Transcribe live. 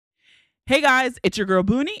Hey guys, it's your girl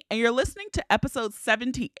Boonie, and you're listening to episode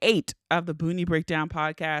 78 of the Boonie Breakdown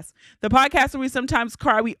podcast. The podcast where we sometimes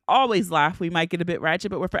cry, we always laugh, we might get a bit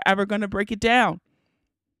ratchet, but we're forever going to break it down.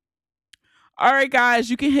 All right,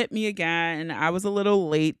 guys, you can hit me again. I was a little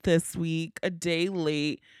late this week, a day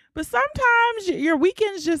late, but sometimes your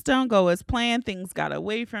weekends just don't go as planned. Things got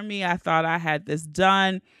away from me. I thought I had this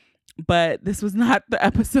done, but this was not the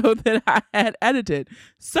episode that I had edited.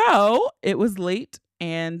 So it was late.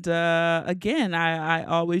 And again, I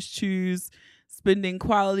always choose spending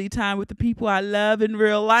quality time with the people I love in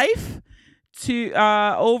real life to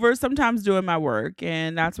over sometimes doing my work.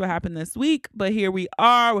 And that's what happened this week. But here we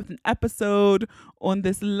are with an episode on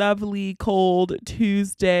this lovely cold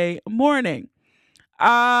Tuesday morning.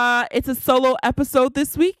 It's a solo episode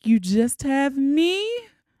this week. You just have me.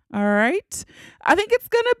 All right. I think it's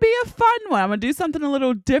going to be a fun one. I'm going to do something a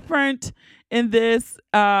little different in this.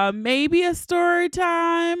 Maybe a story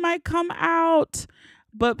time might come out,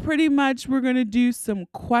 but pretty much we're going to do some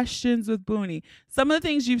questions with Boonie. Some of the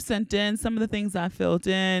things you've sent in, some of the things I filled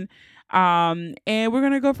in, and we're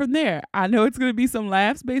going to go from there. I know it's going to be some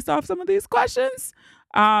laughs based off some of these questions,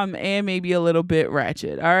 and maybe a little bit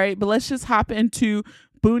ratchet. All right. But let's just hop into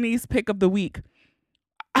Boonie's pick of the week.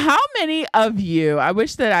 How many of you, I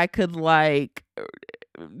wish that I could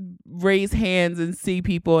raise hands and see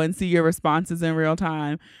people and see your responses in real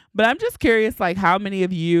time, but I'm just curious, how many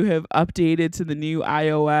of you have updated to the new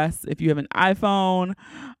iOS? If you have an iPhone,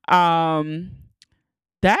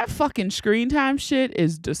 that fucking screen time shit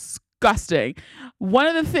is disgusting.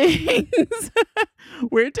 One of the things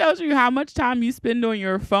where it tells you how much time you spend on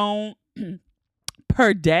your phone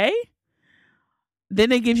per day, then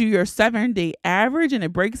it gives you your 7-day average and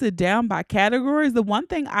it breaks it down by categories. The one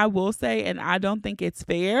thing I will say, and I don't think it's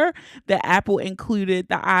fair, that Apple included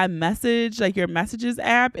the iMessage, your messages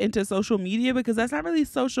app, into social media, because that's not really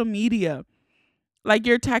social media.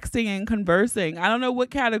 You're texting and conversing. I don't know what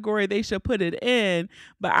category they should put it in,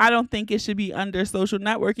 but I don't think it should be under social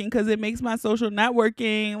networking because it makes my social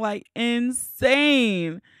networking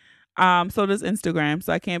insane. So does Instagram,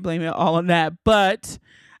 so I can't blame it all on that. But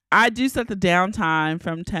I do set the downtime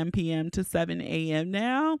from 10 p.m. to 7 a.m.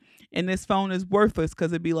 now, and this phone is worthless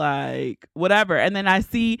because it'd be whatever. And then I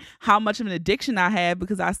see how much of an addiction I have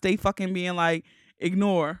because I stay fucking being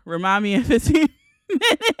ignore, remind me in 15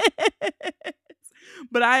 minutes.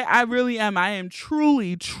 But I really am. I am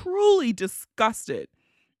truly, truly disgusted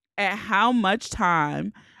at how much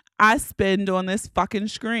time I spend on this fucking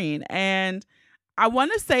screen. And I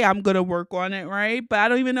want to say I'm going to work on it, right? But I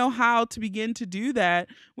don't even know how to begin to do that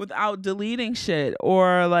without deleting shit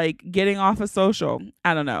or getting off of social.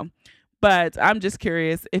 I don't know. But I'm just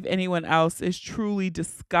curious if anyone else is truly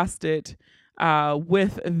disgusted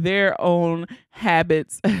with their own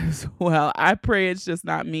habits as well. I pray it's just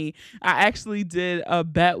not me. I actually did a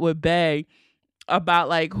bet with Bay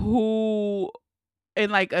about who in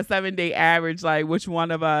a 7-day average, which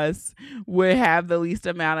one of us would have the least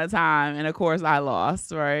amount of time. And of course I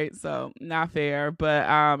lost, right? So not fair, but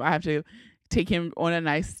I have to take him on a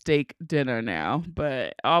nice steak dinner now,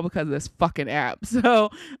 but all because of this fucking app. So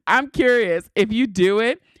I'm curious if you do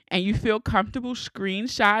it and you feel comfortable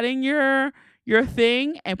screenshotting your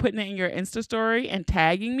thing and putting it in your Insta story and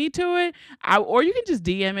tagging me to it, or you can just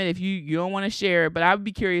DM it if you don't want to share it, but I would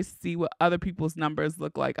be curious to see what other people's numbers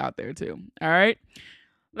look like out there too. All right.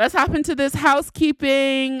 Let's hop into this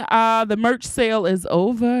housekeeping. The merch sale is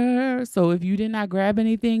over. So if you did not grab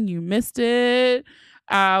anything, you missed it.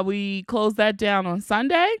 We closed that down on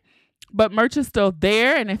Sunday, but merch is still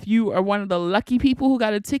there. And if you are one of the lucky people who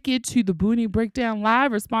got a ticket to the Boonie Breakdown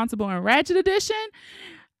Live Responsible and Ratchet Edition,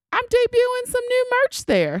 I'm debuting some new merch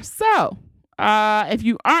there. So if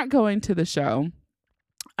you aren't going to the show,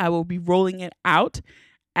 I will be rolling it out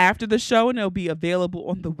after the show, and it'll be available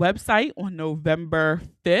on the website on November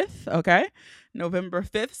 5th. Okay. November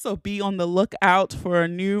 5th. So be on the lookout for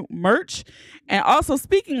new merch. And also,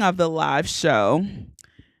 speaking of the live show,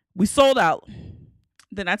 we sold out.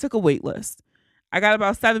 Then I took a wait list. I got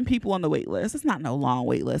about 7 people on the wait list. It's not no long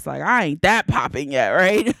wait list. I ain't that popping yet,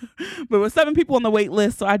 right? But with 7 people on the wait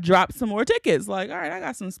list, so I dropped some more tickets. All right, I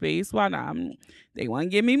got some space. Why not? They want to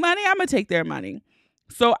give me money. I'm going to take their money.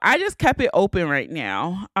 So I just kept it open right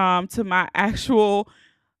now to my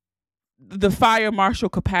the fire marshal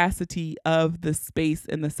capacity of the space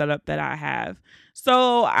and the setup that I have.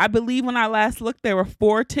 So I believe when I last looked, there were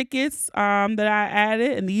 4 tickets that I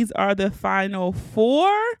added, and these are the final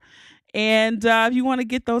 4. And if you want to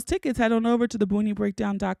get those tickets, head on over to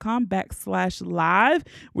theboonieBreakdown.com/live.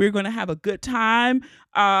 We're going to have a good time,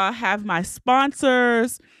 have my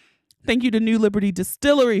sponsors, Thank you to New Liberty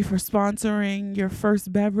Distillery for sponsoring your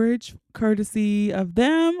first beverage, courtesy of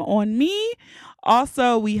them on me.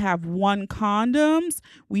 Also, we have One Condoms.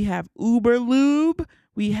 We have Uber Lube.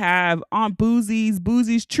 We have Aunt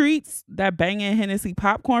Boozy's Treats. That banging Hennessy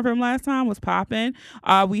popcorn from last time was popping.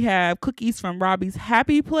 We have cookies from Robbie's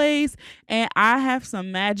Happy Place. And I have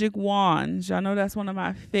some magic wands. Y'all know that's one of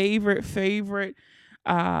my favorite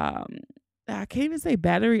I can't even say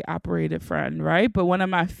battery operated friend, right? But one of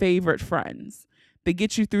my favorite friends that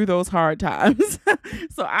get you through those hard times.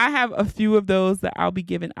 So I have a few of those that I'll be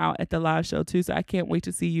giving out at the live show too. So I can't wait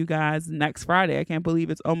to see you guys next Friday. I can't believe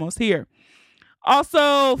it's almost here.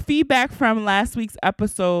 Also, feedback from last week's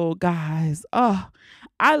episode, guys. Oh,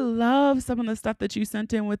 I love some of the stuff that you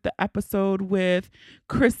sent in with the episode with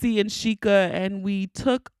Chrissy and Sheikah, and we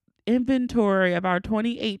took inventory of our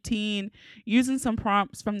 2018 using some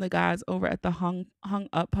prompts from the guys over at the Hung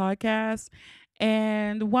Up podcast.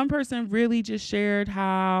 And one person really just shared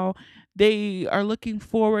how they are looking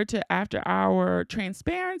forward to after our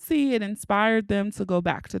transparency. It inspired them to go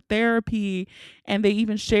back to therapy. And they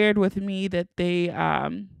even shared with me that they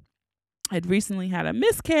had recently had a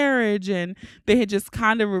miscarriage, and they had just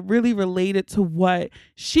kind of really related to what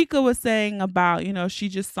Sheikah was saying about, she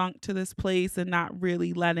just sunk to this place and not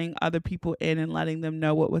really letting other people in and letting them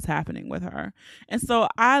know what was happening with her. And so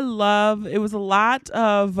it was a lot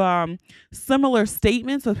of similar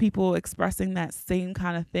statements with people expressing that same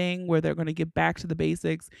kind of thing where they're going to get back to the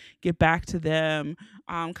basics, get back to them,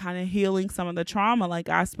 kind of healing some of the trauma like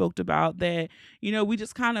I spoke about that, we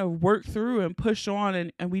just kind of work through and push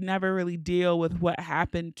on and we never really deal with what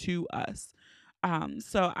happened to us.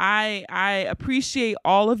 So I appreciate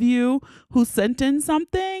all of you who sent in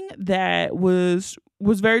something that was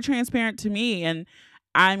very transparent to me. And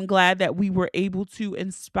I'm glad that we were able to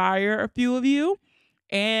inspire a few of you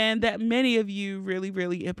and that many of you really,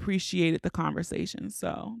 really appreciated the conversation.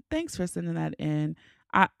 So thanks for sending that in.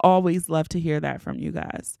 I always love to hear that from you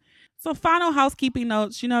guys. So final housekeeping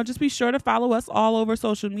notes, just be sure to follow us all over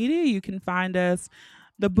social media. You can find us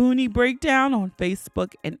The Boonie Breakdown on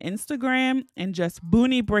Facebook and Instagram, and just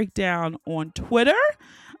Boonie Breakdown on Twitter.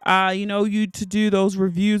 You to do those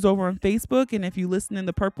reviews over on Facebook. And if you listen in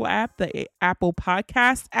the Purple app, the Apple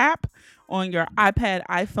Podcast app on your iPad,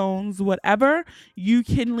 iPhones, whatever, you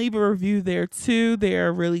can leave a review there too.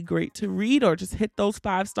 They're really great to read, or just hit those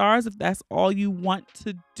 5 stars if that's all you want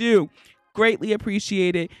to do. Greatly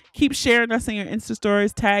appreciate it. Keep sharing us in your Insta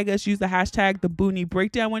stories. Tag us. Use the hashtag The Boonie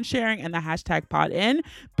Breakdown when sharing, and the hashtag PODIN,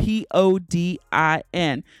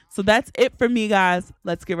 PODIN. So that's it for me, guys.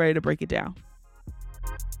 Let's get ready to break it down.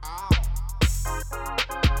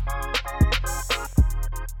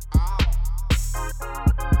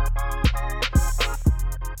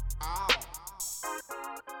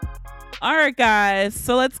 All right, guys,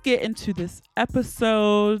 so let's get into this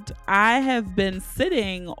episode. I have been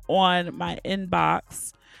sitting on my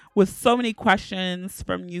inbox with so many questions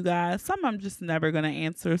from you guys. Some I'm just never going to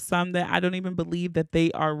answer, some that I don't even believe that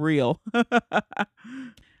they are real.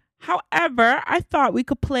 However, I thought we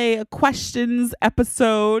could play a questions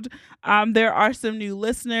episode. There are some new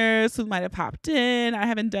listeners who might have hopped in. I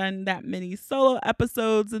haven't done that many solo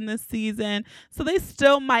episodes in this season, so they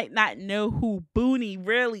still might not know who Boonie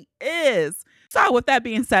really is. So with that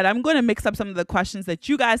being said, I'm going to mix up some of the questions that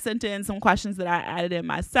you guys sent in, some questions that I added in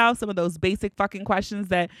myself, some of those basic fucking questions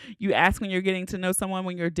that you ask when you're getting to know someone,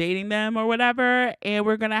 when you're dating them or whatever. And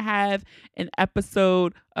we're going to have an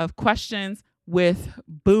episode of questions with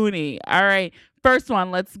Boonie. All right, first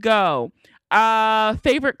one, let's go.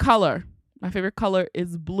 Favorite color. My favorite color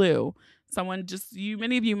is blue.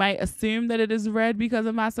 Many of you might assume that it is red because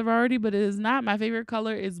of my sorority, but it is not. My favorite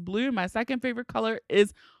color is blue. My second favorite color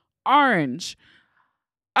is orange.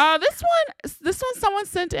 This one someone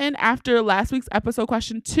sent in after last week's episode,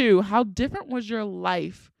 question 2. How different was your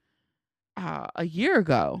life a year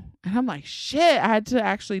ago? And I'm like, shit, I had to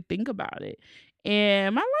actually think about it.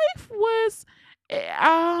 And my life was,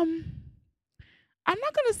 I'm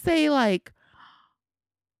not going to say like,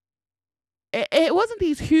 it wasn't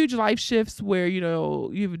these huge life shifts where, you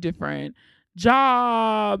have a different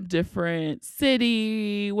job, different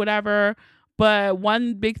city, whatever. But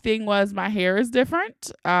one big thing was my hair is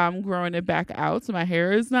different. I'm growing it back out, so my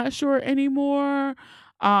hair is not short anymore.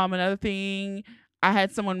 Another thing, I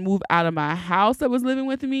had someone move out of my house that was living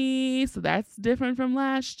with me, so that's different from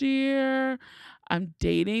last year. I'm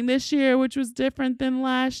dating this year, which was different than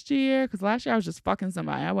last year, because last year I was just fucking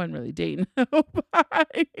somebody. I wasn't really dating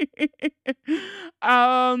nobody.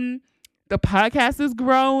 The podcast is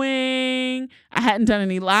growing. I hadn't done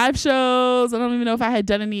any live shows. I don't even know if I had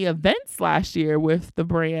done any events last year with the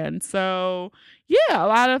brand. So yeah, a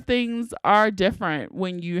lot of things are different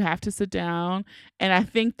when you have to sit down. And I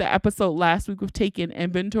think the episode last week with taking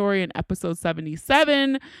inventory in episode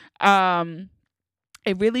 77, um,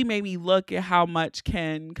 it really made me look at how much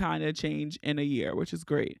can kind of change in a year, which is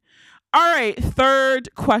great. All right,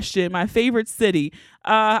 third question. My favorite city.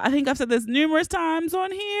 I think I've said this numerous times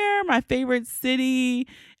on here. My favorite city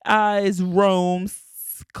is Rome.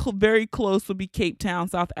 Very close would be Cape Town,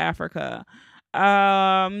 South Africa.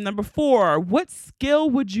 Number 4. What skill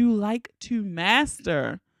would you like to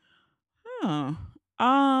master? Huh.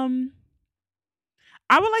 Um,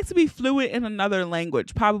 I would like to be fluent in another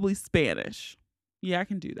language, probably Spanish. Yeah, I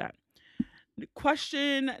can do that.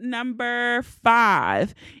 Question number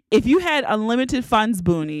 5. If you had unlimited funds,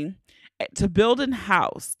 Boonie, to build a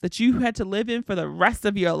house that you had to live in for the rest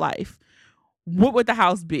of your life, what would the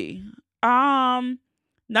house be? Um,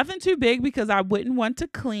 Nothing too big because I wouldn't want to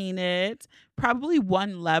clean it. Probably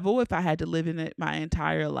one level if I had to live in it my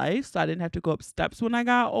entire life, so I didn't have to go up steps when I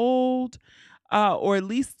got old. Or at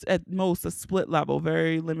least at most a split level,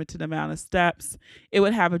 very limited amount of steps. It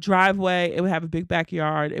would have a driveway. It would have a big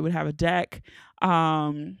backyard. It would have a deck.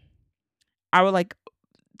 Um, I would like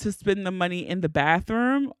to spend the money in the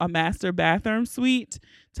bathroom, a master bathroom suite,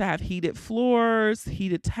 to have heated floors,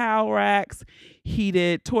 heated towel racks,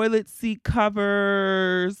 heated toilet seat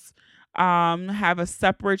covers, have a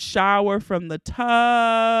separate shower from the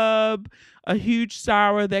tub, a huge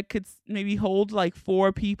shower that could maybe hold like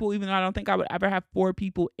 4 people, even though I don't think I would ever have 4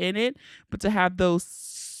 people in it, but to have the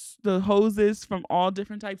hoses from all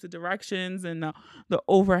different types of directions and the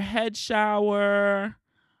overhead shower.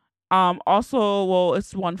 Also, well,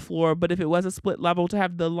 it's one floor, but if it was a split level, to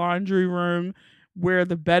have the laundry room where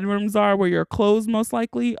the bedrooms are, where your clothes most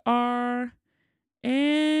likely are.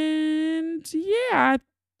 And yeah, I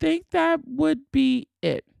think that would be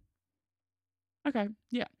it. Okay,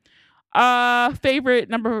 yeah. Favorite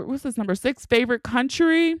number, what's this, number 6? Favorite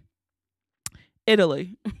country?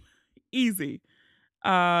 Italy. Easy.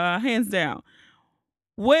 Hands down.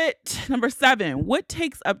 Number 7, what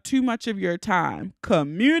takes up too much of your time?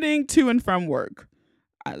 Commuting to and from work.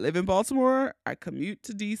 I live in Baltimore. I commute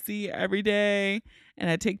to DC every day and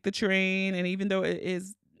I take the train. And even though it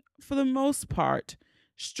is, for the most part,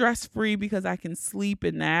 stress free because I can sleep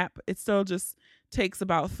and nap, it still just takes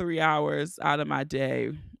about 3 hours out of my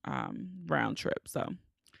day, round trip. So,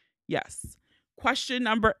 yes. Question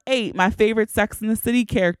number 8. My favorite Sex and the City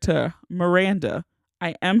character, Miranda.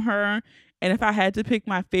 I am her. And if I had to pick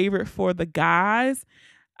my favorite for the guys,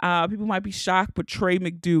 people might be shocked, but Trey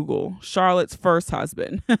McDougal, Charlotte's first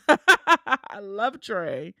husband. I love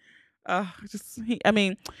Trey.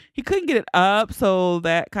 He couldn't get it up, so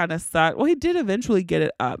that kind of sucked. Well, he did eventually get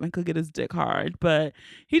it up and could get his dick hard, but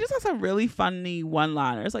he just has some really funny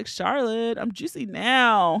one-liners, like Charlotte, I'm juicy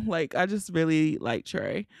now. Like, I just really like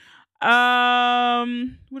Trey.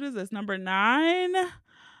 What is this? Number 9.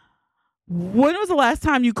 When was the last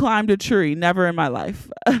time you climbed a tree? Never in my life.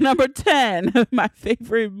 Number 10, my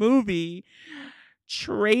favorite movie,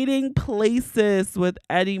 Trading Places with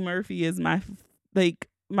Eddie Murphy is my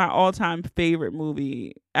all-time favorite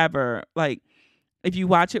movie ever. Like, if you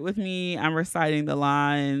watch it with me, I'm reciting the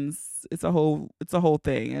lines. It's a whole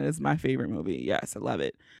thing, and it's my favorite movie. Yes, I love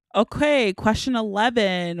it. Okay, question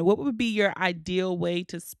 11. What would be your ideal way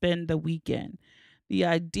to spend the weekend? The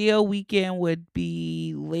ideal weekend would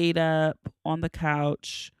be laid up on the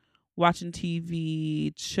couch, watching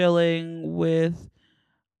TV, chilling with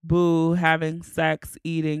Boo, having sex,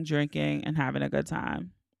 eating, drinking, and having a good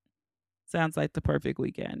time. Sounds like the perfect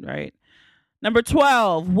weekend, right? Number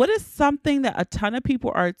 12. What is something that a ton of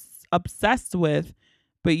people are obsessed with,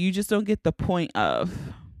 but you just don't get the point of?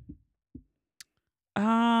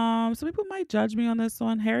 Some people might judge me on this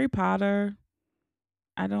one. Harry Potter.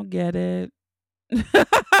 I don't get it.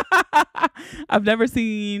 I've never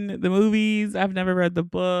seen the movies. I've never read the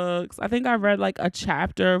books. I think I read like a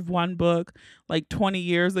chapter of one book like 20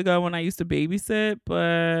 years ago when I used to babysit,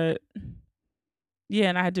 but yeah,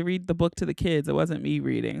 and I had to read the book to the kids. It wasn't me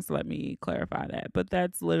reading, so let me clarify that. But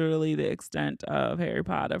that's literally the extent of Harry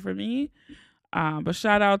Potter for me. But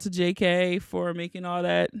shout out to JK for making all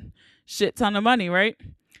that shit ton of money, right?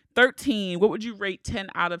 13. What would you rate 10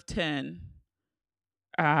 out of 10?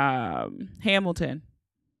 Hamilton.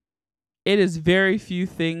 It is very few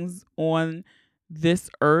things on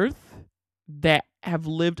this earth that have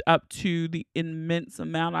lived up to the immense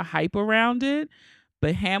amount of hype around it,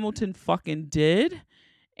 but Hamilton fucking did.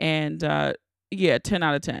 And yeah, 10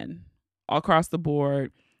 out of 10 all across the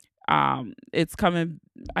board. It's coming.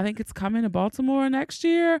 I think it's coming to Baltimore next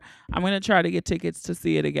year. I'm going to try to get tickets to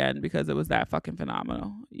see it again because it was that fucking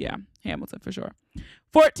phenomenal. Yeah, Hamilton for sure.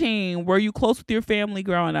 14, were you close with your family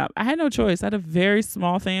growing up? I had no choice. I had a very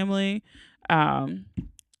small family. I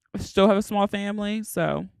still have a small family.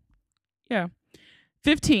 So, yeah.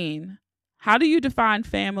 15, how do you define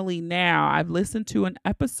family now? I've listened to an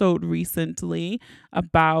episode recently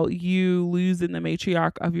about you losing the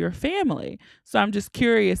matriarch of your family. So I'm just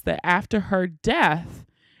curious that after her death,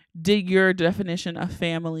 did your definition of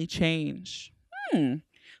family change?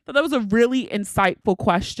 But that was a really insightful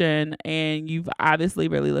question, and you've obviously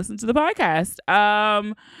really listened to the podcast.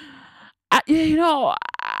 I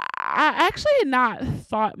actually had not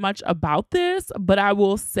thought much about this, but I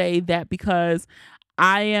will say that because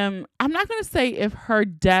I'm not going to say if her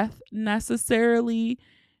death necessarily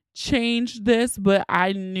changed this, but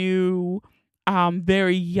I knew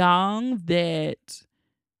very young that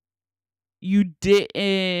you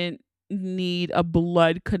didn't need a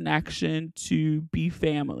blood connection to be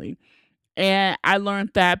family. And I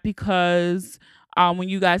learned that because when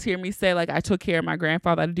you guys hear me say, like, I took care of my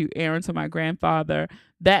grandfather, I do errands for my grandfather,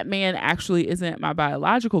 that man actually isn't my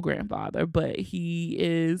biological grandfather, but he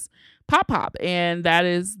is Pop Pop. And that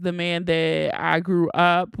is the man that I grew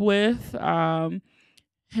up with. Him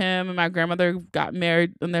and my grandmother got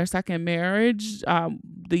married in their second marriage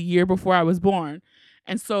the year before I was born.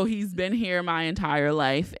 And so he's been here my entire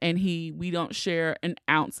life, and we don't share an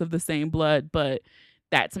ounce of the same blood, but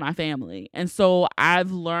that's my family. And so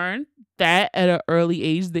I've learned that at an early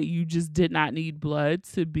age that you just did not need blood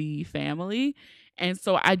to be family. And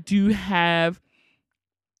so I do have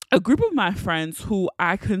a group of my friends who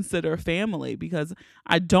I consider family because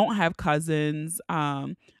I don't have cousins.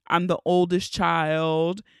 I'm the oldest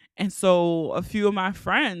child. And so a few of my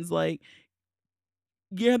friends, like,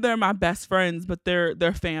 yeah, they're my best friends, but they're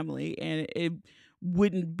family. And it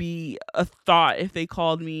wouldn't be a thought if they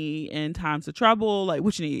called me in times of trouble, like,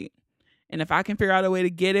 what you need? And if I can figure out a way to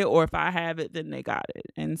get it, or if I have it, then they got it.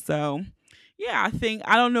 And so, yeah,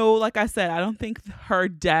 I don't know, like I said, I don't think her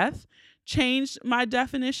death changed my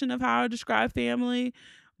definition of how I describe family,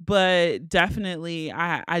 but definitely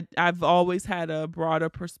I've always had a broader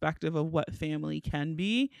perspective of what family can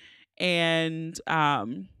be. And,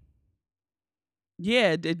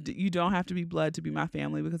 yeah, you don't have to be blood to be my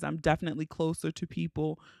family because I'm definitely closer to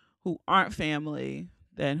people who aren't family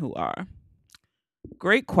than who are.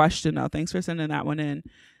 Great question, though. Thanks for sending that one in.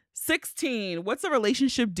 16, what's a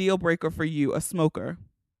relationship deal breaker for you? A smoker.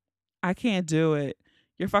 I can't do it.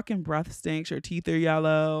 Your fucking breath stinks. Your teeth are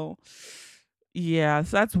yellow. Yeah,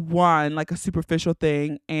 so that's one, like a superficial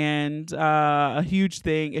thing. And a huge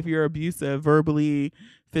thing if you're abusive, verbally,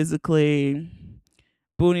 physically.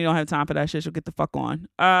 Boonie don't have time for that shit. She'll get the fuck on.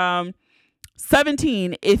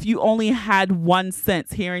 17, if you only had one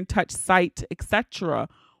sense, hearing, touch, sight, etc.,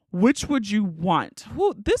 which would you want?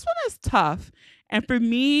 Well, this one is tough. And for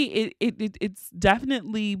me, it's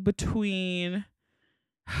definitely between...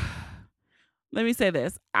 Let me say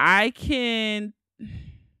this.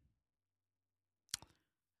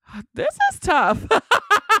 This is tough.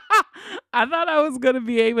 I thought I was going to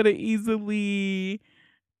be able to easily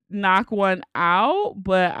knock one out,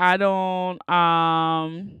 but I don't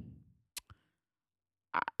know.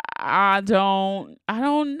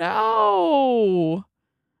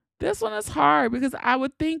 This one is hard because I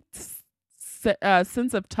would think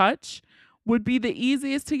sense of touch would be the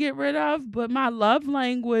easiest to get rid of, but my love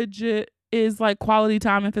language is like quality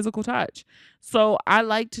time and physical touch. So I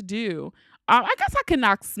like to do. I guess I can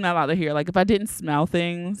knock smell out of here. Like if I didn't smell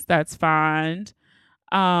things, that's fine.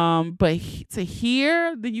 But to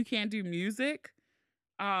hear, then you can't do music.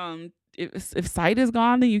 If sight is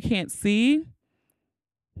gone, then you can't see.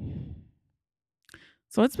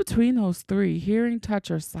 So it's between those three: hearing,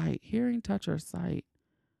 touch, or sight. Hearing, touch, or sight.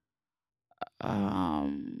 I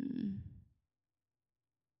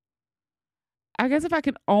guess if I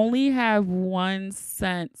could only have one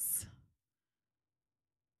sense,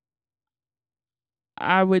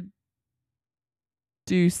 I would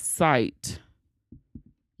do sight.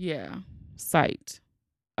 Yeah, sight.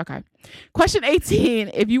 Okay. Question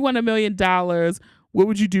 18. If you won $1 million, what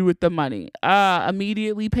would you do with the money?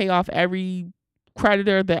 Immediately pay off every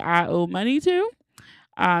creditor that I owe money to.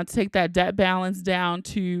 Take that debt balance down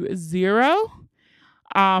to 0.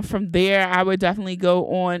 From there, I would definitely go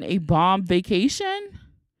on a bomb vacation.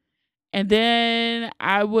 And then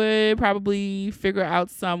I would probably figure out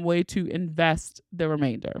some way to invest the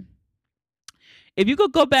remainder. If you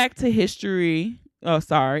could go back to history,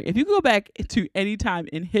 if you could go back to any time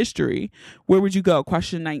in history, where would you go?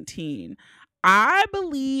 Question 19. I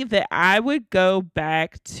believe that I would go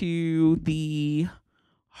back to the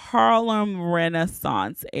Harlem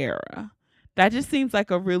Renaissance era. That just seems like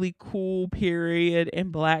a really cool period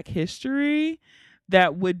in Black history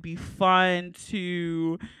that would be fun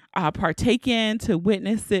to partake in, to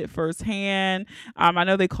witness it firsthand. I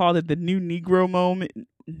know they called it the New Negro moment.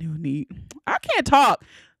 I can't talk.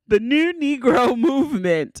 The New Negro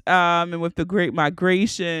movement, and with the Great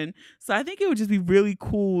Migration. So I think it would just be really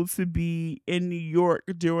cool to be in New York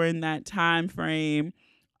during that time frame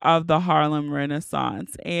of the Harlem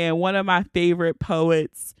Renaissance. And one of my favorite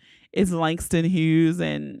poets is Langston Hughes,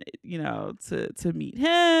 and to meet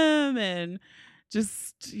him, and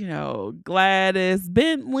just Gladys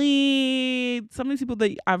Bentley, some of these people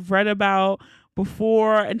that I've read about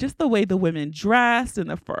before, and just the way the women dressed and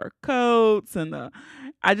the fur coats and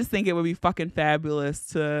I just think it would be fucking fabulous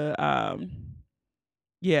to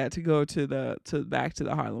to go to back to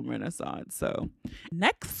the Harlem Renaissance. So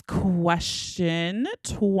next question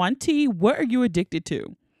 20, what are you addicted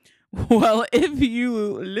to? Well, if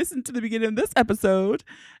you listened to the beginning of this episode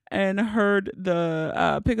and heard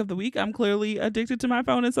the pick of the week, I'm clearly addicted to my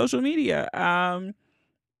phone and social media.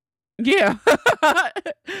 Yeah.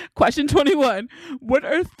 Question 21. What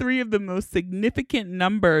are 3 of the most significant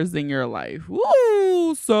numbers in your life?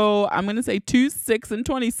 Woo! So I'm going to say 2, 6, and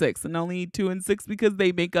 26, and only 2 and 6 because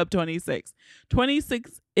they make up 26.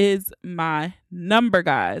 26 is my number,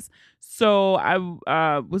 guys. So I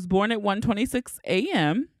was born at 1:26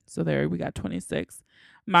 a.m. So there we got 26.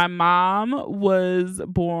 My mom was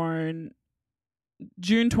born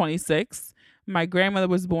June 26th. My grandmother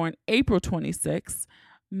was born April 26th.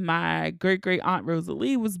 My great aunt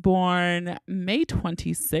Rosalie was born May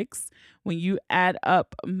 26th. When you add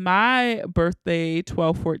up my birthday,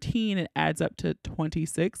 12/14, it adds up to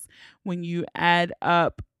 26. When you add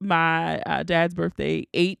up my dad's birthday,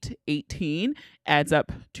 8/18, adds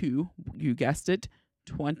up to, you guessed it,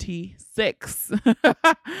 26.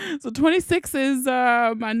 So 26 is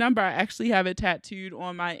my number. I actually have it tattooed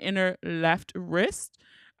on my inner left wrist.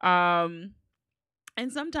 And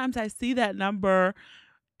sometimes I see that number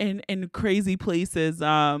in crazy places.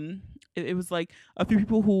 It was like a few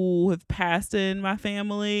people who have passed in my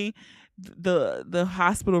family. The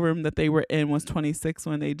hospital room that they were in was 26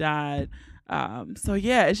 when they died. So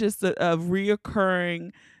yeah, it's just a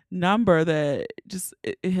reoccurring number that just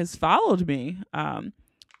it has followed me.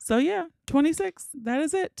 So yeah, 26. That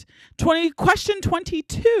is it. Question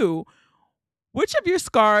 22. Which of your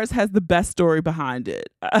scars has the best story behind it?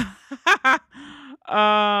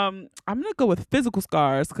 I'm gonna go with physical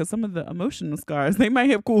scars because some of the emotional scars, they might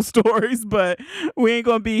have cool stories, but we ain't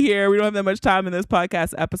gonna be here. We don't have that much time in this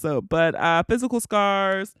podcast episode. But physical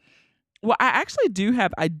scars. Well, I actually do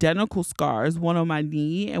have identical scars, one on my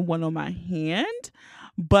knee and one on my hand.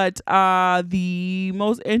 But the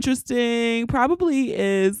most interesting probably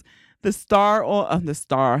is the scar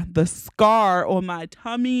on my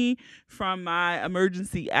tummy from my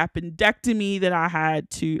emergency appendectomy that I had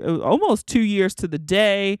almost 2 years to the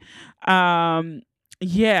day.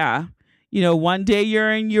 Yeah. One day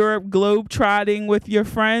you're in Europe globe trotting with your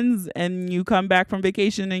friends and you come back from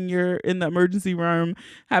vacation and you're in the emergency room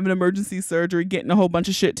having emergency surgery, getting a whole bunch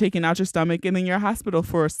of shit taken out your stomach, and then you're in hospital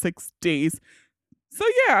for 6 days. So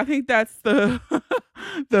yeah, I think that's the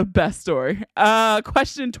the best story.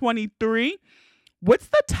 Question 23. What's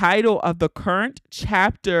the title of the current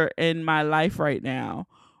chapter in my life right now?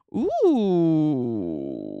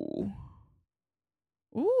 Ooh.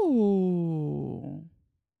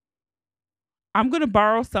 I'm going to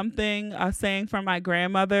borrow something, saying from my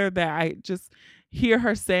grandmother that I just hear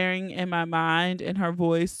her saying in my mind in her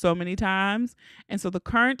voice so many times. And so the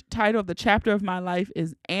current title of the chapter of my life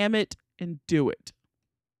is Am It and Do It.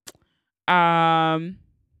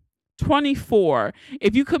 24.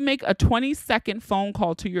 If you could make a 20-second phone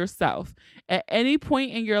call to yourself at any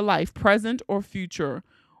point in your life, present or future,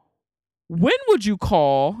 when would you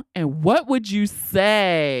call and what would you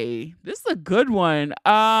say? This is a good one.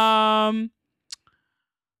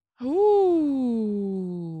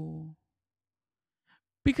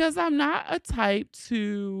 Because I'm not a type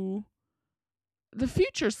to. The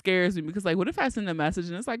future scares me because, like, what if I send a message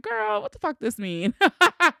and it's like, girl, what the fuck this mean?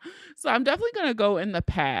 So I'm definitely gonna go in the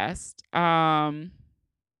past. I'm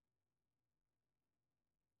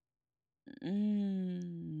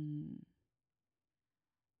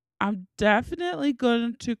definitely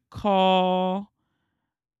going to call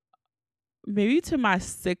maybe to my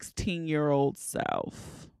 16-year-old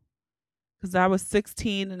self, because I was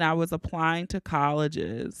 16 and I was applying to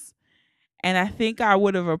colleges. And I think I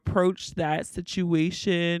would have approached that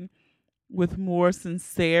situation with more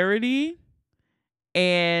sincerity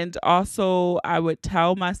And also, I would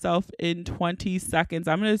tell myself in 20 seconds,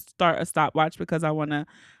 I'm going to start a stopwatch because I want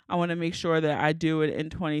to make sure that I do it in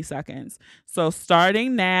 20 seconds. So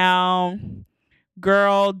starting now,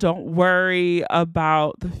 girl, don't worry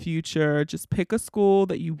about the future. Just pick a school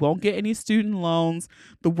that you won't get any student loans.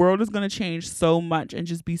 The world is going to change so much, and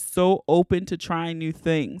just be so open to trying new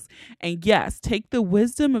things. And yes, take the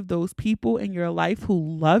wisdom of those people in your life who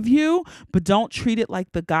love you, but don't treat it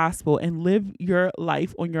like the gospel, and live your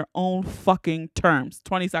life on your own fucking terms.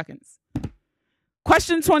 20 seconds.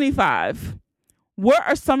 Question 25. What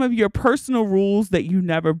are some of your personal rules that you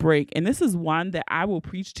never break? And this is one that I will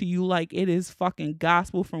preach to you like it is fucking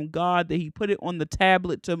gospel from God, that he put it on the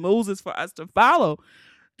tablet to Moses for us to follow.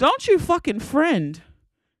 Don't you fucking friend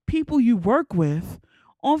people you work with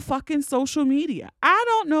on fucking social media. I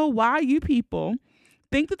don't know why you people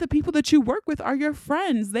think that the people that you work with are your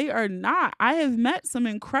friends. They are not. I have met some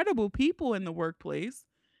incredible people in the workplace.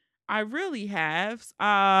 I really have.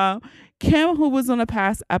 Kim, who was on a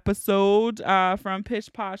past episode from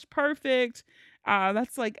Pitch Posh Perfect,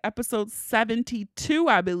 that's like episode 72,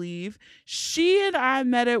 I believe. She and I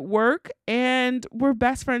met at work and we're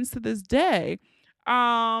best friends to this day.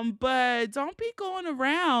 But don't be going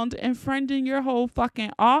around and friending your whole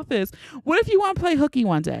fucking office. What if you want to play hooky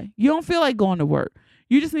one day? You don't feel like going to work.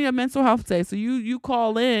 You just need a mental health day. So you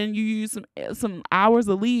call in, you use some hours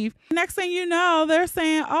of leave. Next thing you know, they're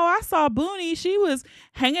saying, "Oh, I saw Boonie. She was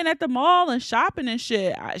hanging at the mall and shopping and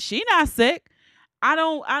shit. She not sick." I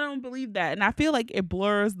don't believe that. And I feel like it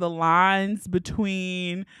blurs the lines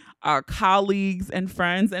between our colleagues and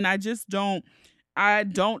friends. And I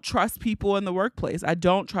don't trust people in the workplace. I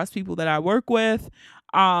don't trust people that I work with.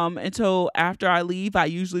 Until after I leave, I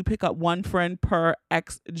usually pick up one friend per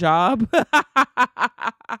X job.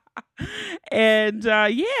 And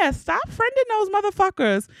yeah, stop friending those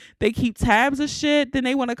motherfuckers. They keep tabs of shit, then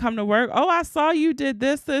they want to come to work. "Oh, I saw you did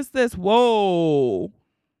this, this, this." Whoa.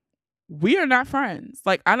 We are not friends.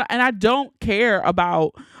 Like, I don't care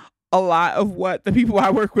about a lot of what the people I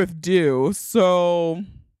work with do. So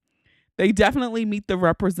they definitely meet the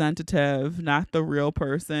representative, not the real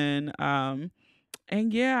person.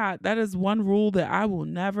 And yeah, that is one rule that I will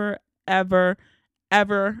never, ever,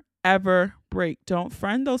 ever, ever break. Don't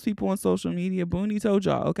friend those people on social media. Boonie told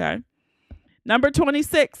y'all, okay? Number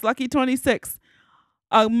 26, lucky 26.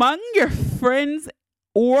 Among your friends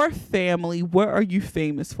or family, what are you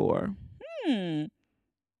famous for?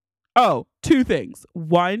 Oh, two things.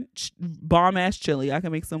 One, bomb ass chili. I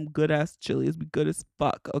can make some good ass chili. It's be good as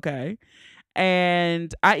fuck, okay?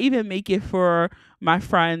 And I even make it for my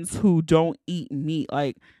friends who don't eat meat.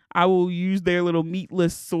 Like, I will use their little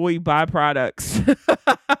meatless soy byproducts.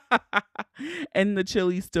 And the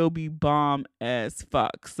chili still be bomb as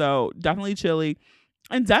fuck. So definitely chili.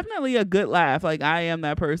 And definitely a good laugh. Like, I am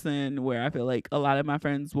that person where I feel like a lot of my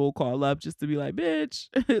friends will call up just to be like, "Bitch,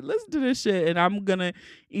 listen to this shit." And I'm going to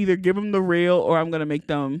either give them the real, or I'm going to make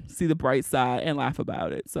them see the bright side and laugh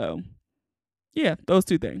about it. So yeah, those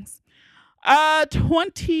two things.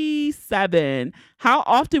 27. How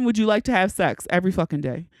often would you like to have sex? Every fucking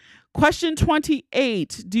day. Question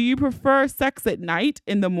 28. Do you sex at night,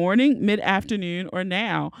 in the morning, mid-afternoon, or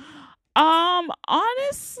now?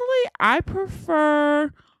 Honestly, I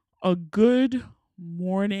prefer a good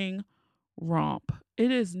morning romp.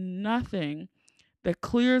 It is nothing that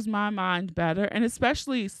clears my mind better, and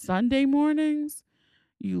especially Sunday mornings.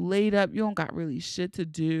 You laid up, you don't got really shit to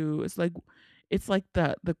do. It's like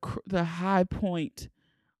the high point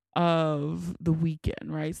of the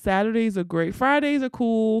weekend, right? Saturdays are great. Fridays are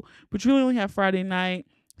cool, but you really only have Friday night.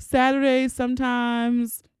 Saturdays,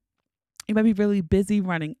 sometimes you might be really busy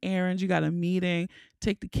running errands. You got a meeting,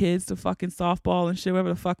 take the kids to fucking softball and shit, whatever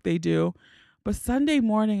the fuck they do. But Sunday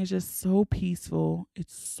morning is just so peaceful.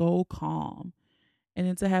 It's so calm. And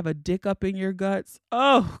then to have a dick up in your guts,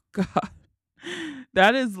 oh God.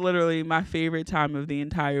 That is literally my favorite time of the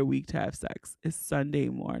entire week to have sex, is Sunday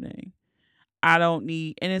morning. I don't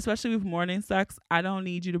need, and especially with morning sex, I don't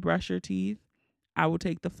need you to brush your teeth. I will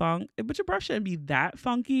take the funk, but your brush shouldn't be that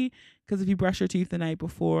funky, because if you brush your teeth the night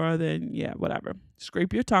before, then yeah, whatever.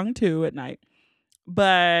 Scrape your tongue too at night.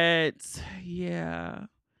 But yeah,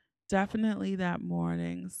 definitely that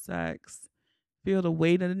morning sex. Feel the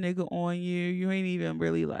weight of the nigga on you. You ain't even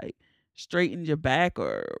really like straightened your back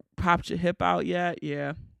or popped your hip out yet.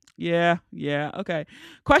 Yeah. Okay.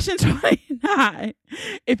 Question 29.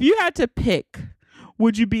 If you had to pick,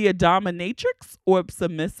 would you be a dominatrix or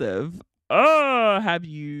submissive? Oh, do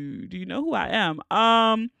you know who I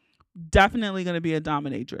am? Definitely gonna be a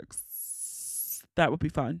dominatrix. That would be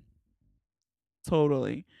fun.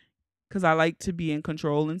 Totally. because I like to be in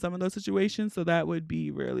control in some of those situations. So that would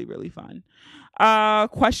be really, really fun.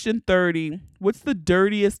 Question 30. What's the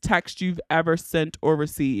dirtiest text you've ever sent or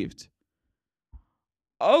received?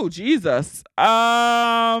 Oh, Jesus.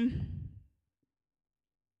 I'm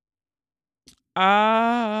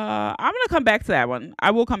gonna come back to that one.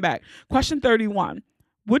 I will come back. Question 31.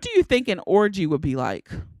 What do you think an orgy would be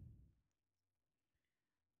like?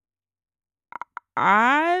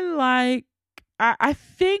 I like I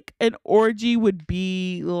think an orgy would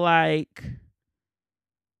be like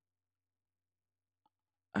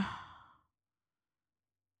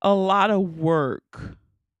a lot of work,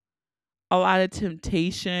 a lot of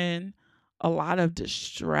temptation, a lot of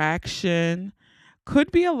distraction.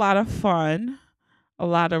 Could be a lot of fun, a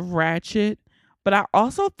lot of ratchet, but I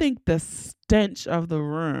also think the stench of the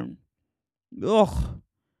room. Ugh,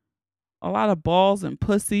 a lot of balls and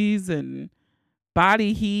pussies and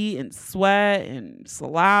body heat and sweat and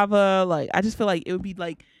saliva. Like, I just feel like it would be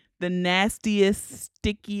like the nastiest,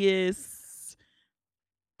 stickiest,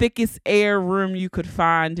 thickest air room you could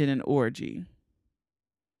find in an orgy.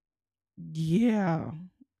 Yeah,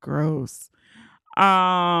 gross.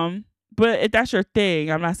 But if that's your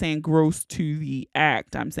thing, I'm not saying gross to the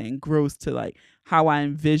act. I'm saying gross to like how I'm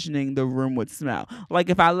envisioning the room would smell. Like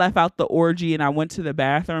if I left out the orgy and I went to the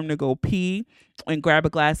bathroom to go pee and grab a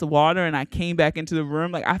glass of water and I came back into the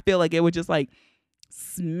room, like I feel like it would just like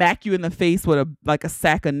smack you in the face with a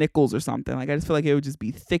sack of nickels or something. Like I just feel like it would just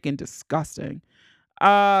be thick and disgusting.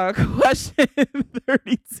 Question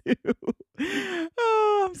 32.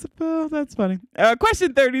 Oh, I'm supposed. That's funny.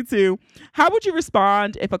 Question 32. How would you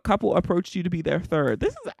respond if a couple approached you to be their third?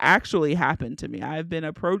 This has actually happened to me. I've been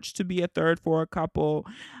approached to be a third for a couple.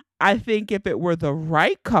 I think if it were the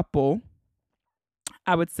right couple,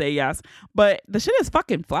 I would say yes. But the shit is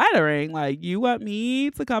fucking flattering. Like, you want me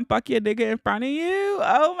to come fuck your nigga in front of you?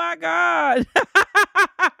 Oh my God.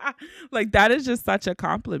 Like, that is just such a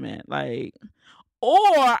compliment. Like,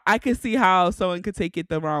 or I could see how someone could take it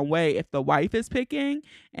the wrong way if the wife is picking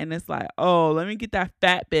and it's like, oh, let me get that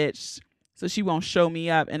fat bitch so she won't show me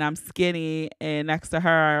up and I'm skinny and next to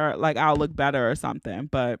her, like I'll look better or something.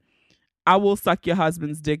 But I will suck your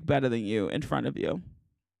husband's dick better than you in front of you.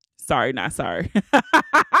 Sorry, not sorry.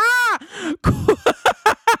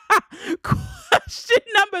 Question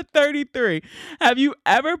number 33. Have you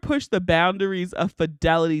ever pushed the boundaries of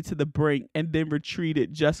fidelity to the brink and then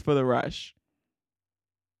retreated just for the rush?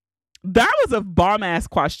 That was a bomb ass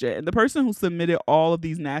question. And the person who submitted all of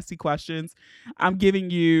these nasty questions, I'm giving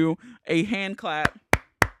you a hand clap.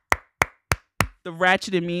 The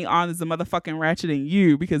ratcheting me on is the motherfucking ratcheting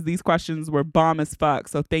you, because these questions were bomb as fuck.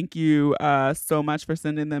 So thank you so much for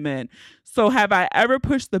sending them in. So have I ever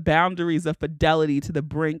pushed the boundaries of fidelity to the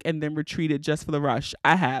brink and then retreated just for the rush?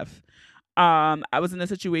 I have. I was in a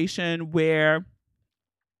situation where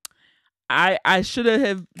I should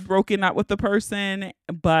have broken up with the person,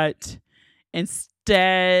 but instead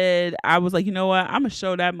I was like, you know what? I'm gonna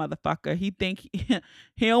show that motherfucker. He think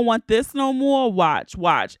he don't want this no more. Watch.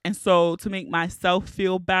 And so to make myself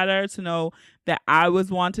feel better, to know that I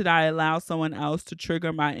was wanted, I allowed someone else to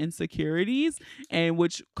trigger my insecurities, and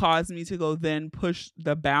which caused me to go then push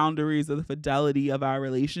the boundaries of the fidelity of our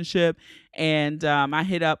relationship. And I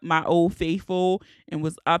hit up my old faithful and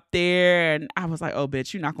was up there, and I was like, oh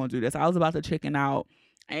bitch, you're not gonna do this. I was about to chicken out.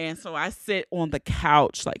 And so I sit on the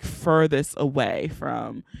couch, like furthest away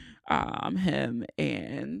from him,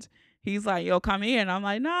 and he's like, yo, come here. And I'm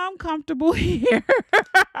like, no, I'm comfortable here.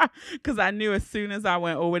 Because I knew as soon as I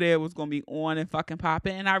went over there, it was going to be on and fucking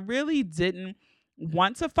popping. And I really didn't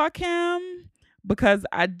want to fuck him because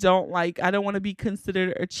I don't want to be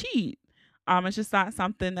considered a cheat. It's just not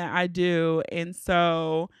something that I do. And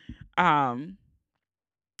so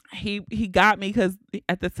he got me because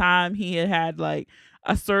at the time he had like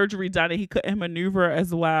a surgery done and he couldn't maneuver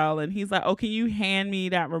as well. And he's like, oh, can you hand me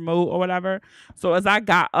that remote or whatever? So as I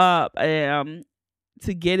got up to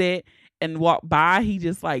get it and walk by, he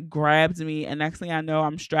just like grabs me. And next thing I know,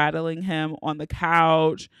 I'm straddling him on the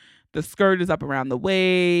couch. The skirt is up around the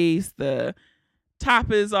waist. The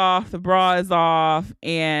top is off. The bra is off.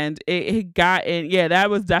 And it got in. Yeah, that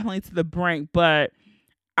was definitely to the brink. But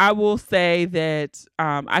I will say that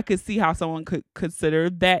I could see how someone could consider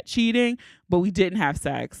that cheating, but we didn't have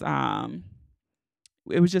sex.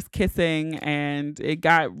 It was just kissing, and it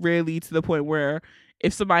got really to the point where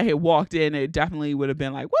if somebody had walked in, it definitely would have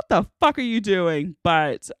been like, what the fuck are you doing?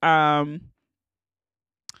 But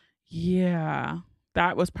yeah,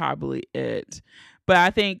 that was probably it. But I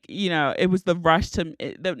think, it was the rush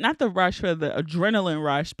not the rush for the adrenaline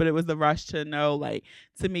rush, but it was the rush to know, like,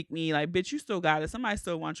 to make me like, bitch, you still got it. Somebody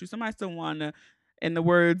still wants you. Somebody still want to in the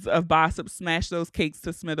words of Bossip, smash those cakes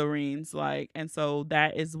to smithereens. Like, and so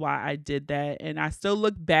that is why I did that. And I still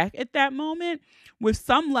look back at that moment with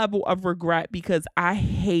some level of regret because I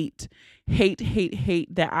hate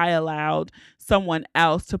that I allowed someone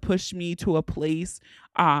else to push me to a place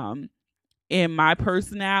in my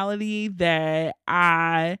personality that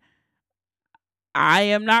I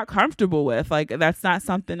am not comfortable with. Like, that's not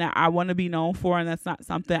something that I want to be known for, and that's not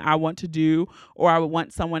something I want to do, or I would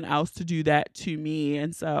want someone else to do that to me.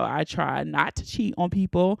 And so I try not to cheat on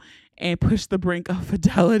people and push the brink of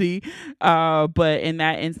fidelity. But in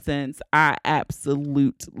that instance, I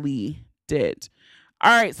absolutely did.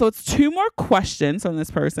 All right, so it's 2 more questions on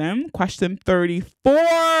this person. Question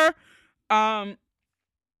 34. Um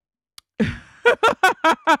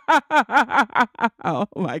oh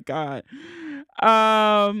my God.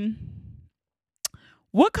 Um,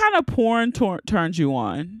 what kind of porn turns you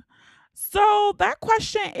on? So that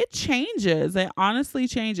question, it changes. It honestly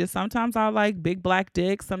changes. Sometimes I like big black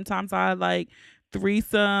dicks. Sometimes I like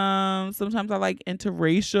threesomes. Sometimes I like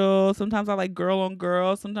interracial. Sometimes I like girl on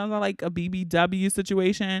girl. Sometimes I like a BBW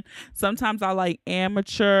situation. Sometimes I like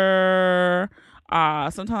amateur.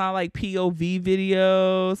 Sometimes I like POV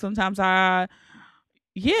videos.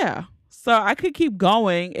 Yeah. So I could keep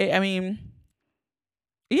going. I mean,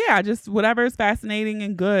 yeah, just whatever is fascinating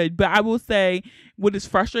and good. But I will say, what is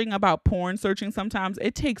frustrating about porn searching sometimes,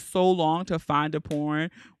 it takes so long to find a porn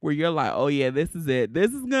where you're like, oh yeah, this is it.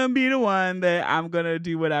 This is gonna be the one that I'm gonna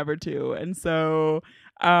do whatever to. And so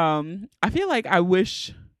I feel like I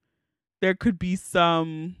wish there could be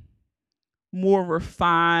some more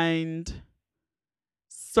refined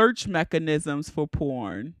search mechanisms for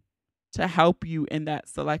porn to help you in that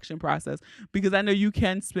selection process, because I know you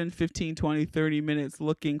can spend 15, 20, 30 minutes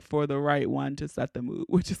looking for the right one to set the mood,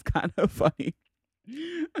 which is kind of funny.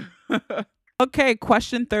 Okay,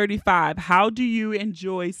 question 35. How do you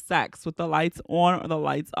enjoy sex, with the lights on or the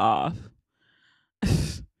lights off?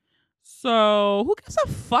 So, who gives a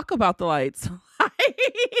fuck about the lights?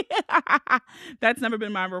 That's never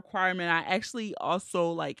been my requirement. I actually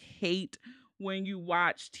also like hate when you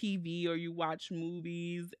watch TV or you watch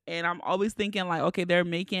movies and I'm always thinking like, okay, they're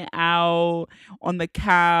making out on the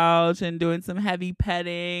couch and doing some heavy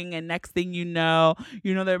petting, and next thing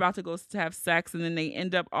they're about to go to have sex, and then they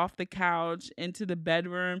end up off the couch into the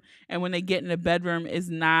bedroom, and when they get in the bedroom is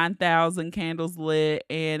 9,000 candles lit,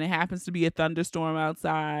 and it happens to be a thunderstorm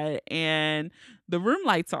outside, and the room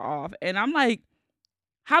lights are off, and I'm like,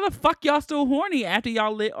 how the fuck y'all still horny after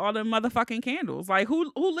y'all lit all the motherfucking candles? Like,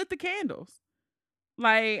 who lit the candles?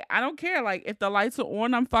 Like, I don't care. Like, if the lights are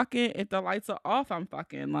on, I'm fucking. If the lights are off, I'm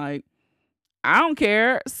fucking. Like, I don't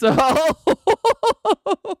care. So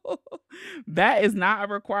that is not a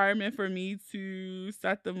requirement for me to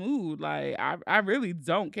set the mood. Like, I really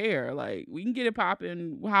don't care. Like, we can get it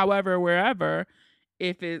popping however, wherever,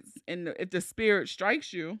 if the spirit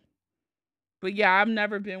strikes you. But yeah, I've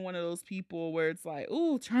never been one of those people where it's like,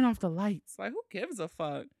 ooh, turn off the lights. Like, who gives a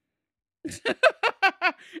fuck?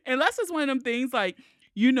 Unless it's one of them things like,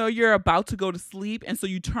 you're about to go to sleep, and so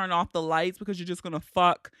you turn off the lights because you're just gonna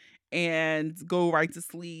fuck and go right to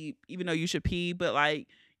sleep, even though you should pee. But like,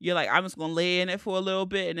 you're like, I'm just gonna lay in it for a little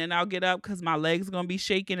bit, and then I'll get up because my legs are gonna be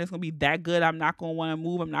shaking. It's gonna be that good. I'm not gonna want to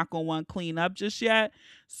move. I'm not gonna want to clean up just yet.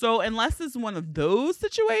 So unless it's one of those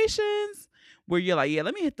situations where you're like, yeah,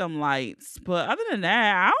 let me hit them lights. But other than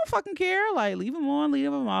that, I don't fucking care. Like, leave them on,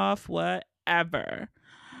 leave them off, whatever.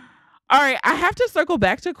 All right, I have to circle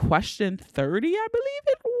back to question 30, I believe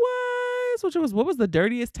it was, which was, what was the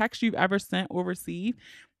dirtiest text you've ever sent or received?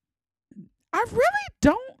 I really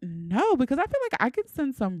don't know, because I feel like I could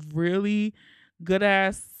send some really good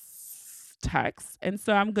ass texts. And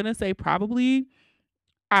so I'm going to say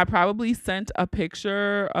I probably sent a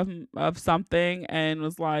picture of something and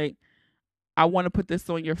was like, I want to put this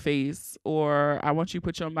on your face, or I want you to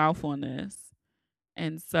put your mouth on this.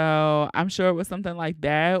 And so I'm sure it was something like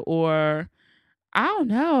that, or I don't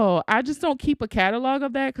know. I just don't keep a catalog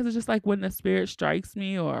of that because it's just like when the spirit strikes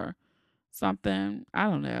me or something. I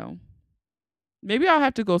don't know. Maybe I'll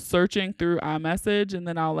have to go searching through iMessage, and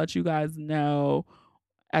then I'll let you guys know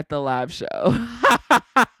at the live show.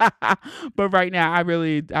 But right now,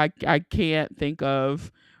 I can't think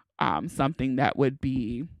of something that would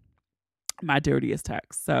be my dirtiest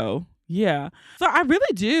text. So yeah. So I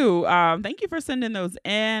really do. Thank you for sending those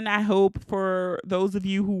in. I hope for those of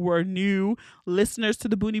you who were new listeners to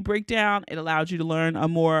the Boonie Breakdown, it allowed you to learn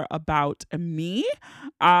more about me.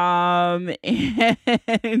 And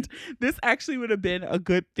this actually would have been a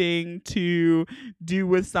good thing to do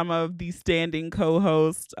with some of the standing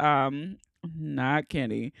co-hosts. Not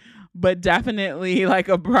Kenny, but definitely like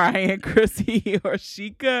a Brian, Chrissy, or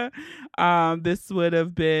Sheikah. This would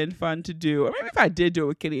have been fun to do. Or maybe if I did do it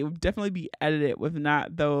with Kitty, it would definitely be edited with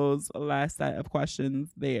not those last set of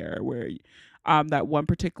questions there where that one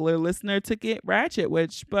particular listener took it ratchet,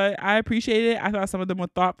 but I appreciate it. I thought some of them were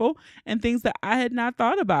thoughtful and things that I had not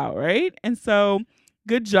thought about, right? And so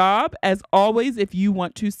good job. As always, if you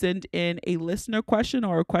want to send in a listener question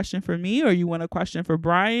or a question for me, or you want a question for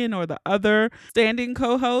Brian or the other standing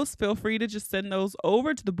co-host, feel free to just send those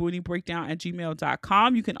over to the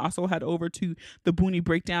booniebreakdown@gmail.com. You can also head over to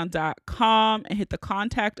thebooniebreakdown.com and hit the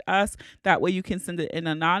contact us. That way you can send it in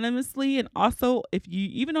anonymously. And also, if you,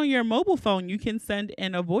 even on your mobile phone, you can send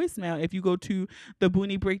in a voicemail. If you go to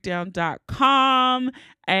thebooniebreakdown.com,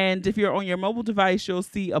 and if you're on your mobile device, you'll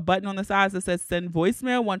see a button on the sides that says send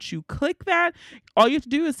voicemail. Once you click that, all you have to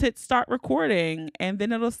do is hit start recording, and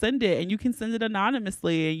then it'll send it, and you can send it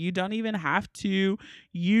anonymously, and you don't even have to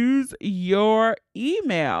use your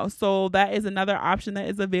email. So that is another option that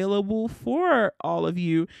is available for all of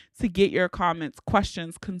you to get your comments,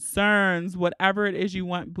 questions, concerns, whatever it is you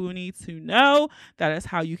want Boonie to know. That is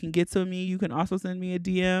how you can get to me. You can also send me a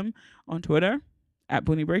DM on Twitter at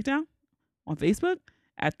Boonie Breakdown, on Facebook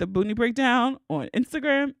at the Boonie Breakdown, on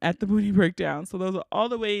Instagram at the Boonie Breakdown. So those are all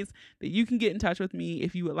the ways that you can get in touch with me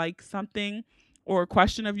if you would like something or a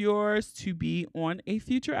question of yours to be on a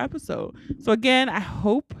future episode. So again, I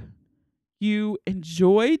hope you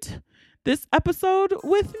enjoyed this episode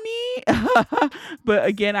with me. But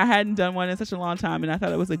again, I hadn't done one in such a long time, and I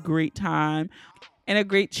thought it was a great time and a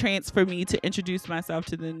great chance for me to introduce myself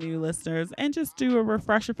to the new listeners and just do a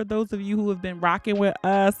refresher for those of you who have been rocking with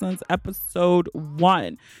us since episode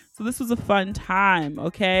 1. So this was a fun time,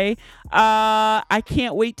 okay? I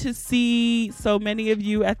can't wait to see so many of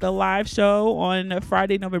you at the live show on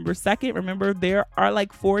Friday, November 2nd. Remember, there are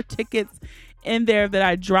like 4 tickets in there that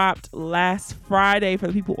I dropped last Friday for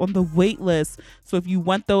the people on the wait list. So if you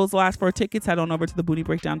want those last 4 tickets, head on over to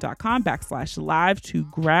thebooniebreakdown.com/live to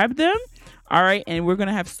grab them. All right. And we're going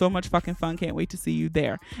to have so much fucking fun. Can't wait to see you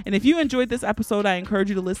there. And if you enjoyed this episode, I encourage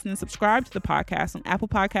you to listen and subscribe to the podcast on Apple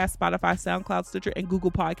Podcasts, Spotify, SoundCloud, Stitcher, and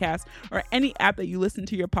Google Podcasts, or any app that you listen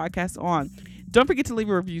to your podcast on. Don't forget to leave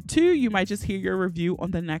a review too. You might just hear your review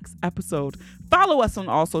on the next episode. Follow us on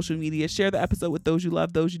all social media. Share the episode with those you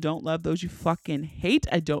love, those you don't love, those you fucking hate.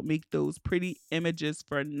 I don't make those pretty images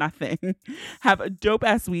for nothing. Have a dope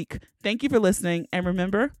ass week. Thank you for listening. And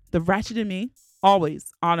remember, the ratchet in me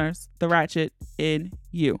always honors the ratchet in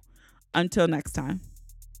you. Until next time.